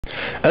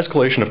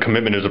Escalation of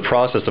commitment is a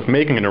process of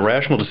making an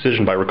irrational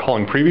decision by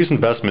recalling previous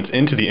investments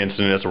into the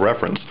incident as a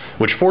reference,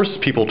 which forces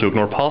people to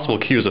ignore possible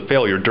cues of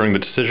failure during the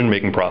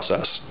decision-making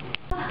process.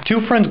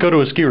 Two friends go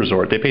to a ski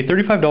resort. They pay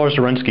 $35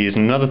 to rent skis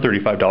and another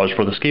 $35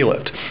 for the ski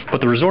lift.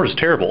 But the resort is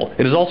terrible.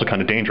 It is also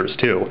kind of dangerous,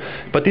 too.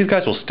 But these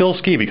guys will still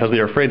ski because they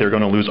are afraid they're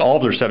going to lose all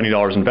of their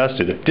 $70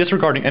 invested,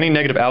 disregarding any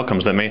negative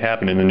outcomes that may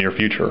happen in the near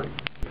future.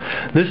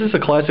 This is a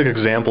classic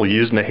example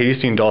used in the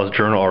Hasty and Dawes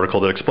Journal article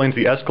that explains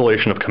the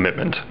escalation of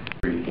commitment.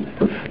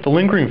 The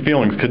lingering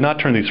feelings could not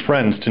turn these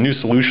friends to new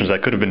solutions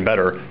that could have been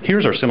better.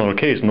 Here's our similar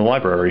case in the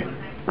library.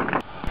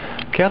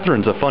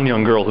 Catherine's a fun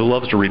young girl who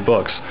loves to read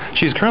books.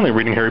 She's currently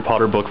reading Harry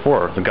Potter Book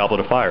 4, The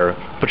Goblet of Fire,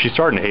 but she's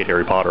starting to hate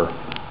Harry Potter.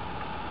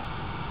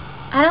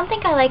 I don't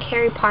think I like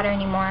Harry Potter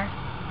anymore.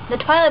 The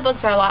Twilight books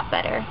are a lot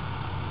better.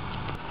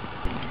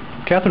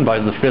 Katherine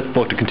buys the 5th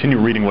book to continue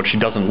reading what she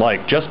doesn't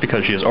like just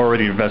because she has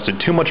already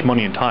invested too much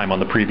money and time on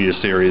the previous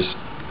series.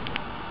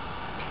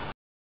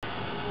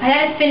 I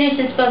had to finish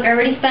this book. I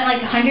already spent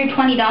like $120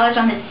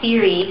 on this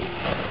series.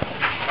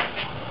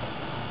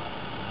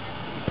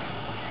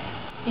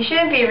 You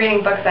shouldn't be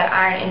reading books that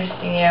aren't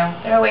interesting you.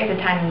 They're a waste of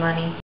time and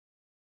money.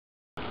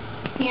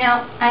 You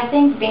know, I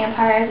think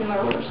vampires and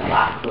werewolves are a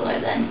lot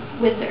cooler than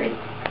wizards.